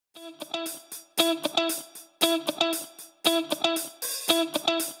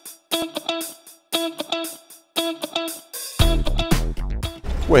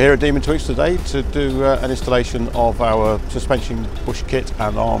We're here at Tweeks today to do an installation of our suspension bush kit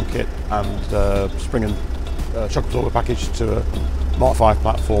and arm kit and spring and shock absorber package to a Mark 5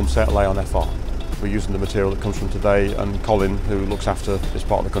 platform SEAT Leon FR. We're using the material that comes from today and Colin, who looks after this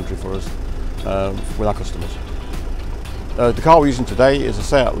part of the country for us, with our customers. The car we're using today is a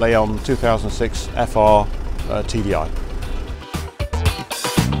SEAT Leon 2006 FR TDi.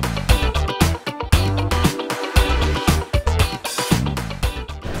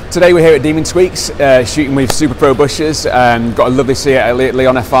 Today we're here at Tweeks shooting with SuperPro bushes. Got a lovely SEAT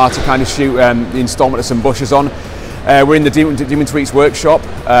Leon FR to kind of shoot the instalment of some bushes on. We're in the Tweeks workshop.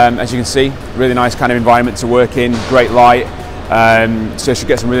 As you can see, really nice kind of environment to work in, great light. So you should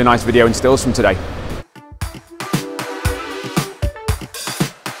get some really nice video instills from today.